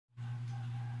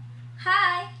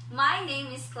Hi, my name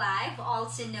is Clive,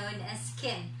 also known as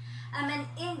Kim. I'm an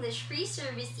English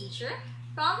pre-service teacher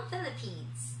from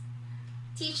Philippines.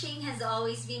 Teaching has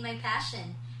always been my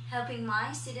passion, helping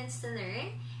my students to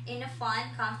learn in a fun,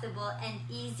 comfortable, and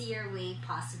easier way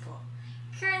possible.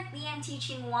 Currently, I'm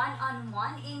teaching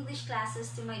one-on-one English classes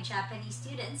to my Japanese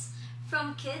students,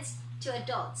 from kids to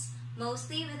adults,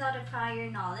 mostly without a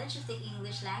prior knowledge of the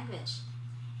English language.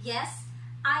 Yes,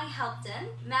 I help them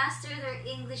master their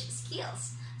English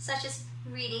skills, such as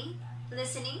reading,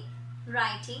 listening,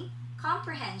 writing,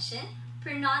 comprehension,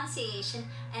 pronunciation,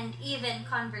 and even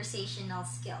conversational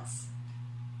skills.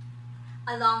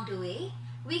 Along the way,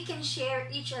 we can share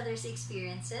each other's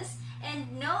experiences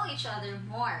and know each other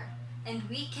more, and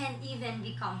we can even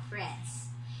become friends.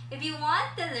 If you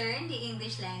want to learn the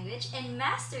English language and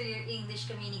master your English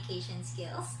communication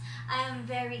skills, I am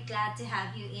very glad to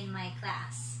have you in my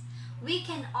class. We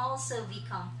can also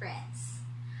become friends.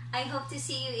 I hope to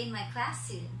see you in my class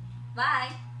soon. Bye!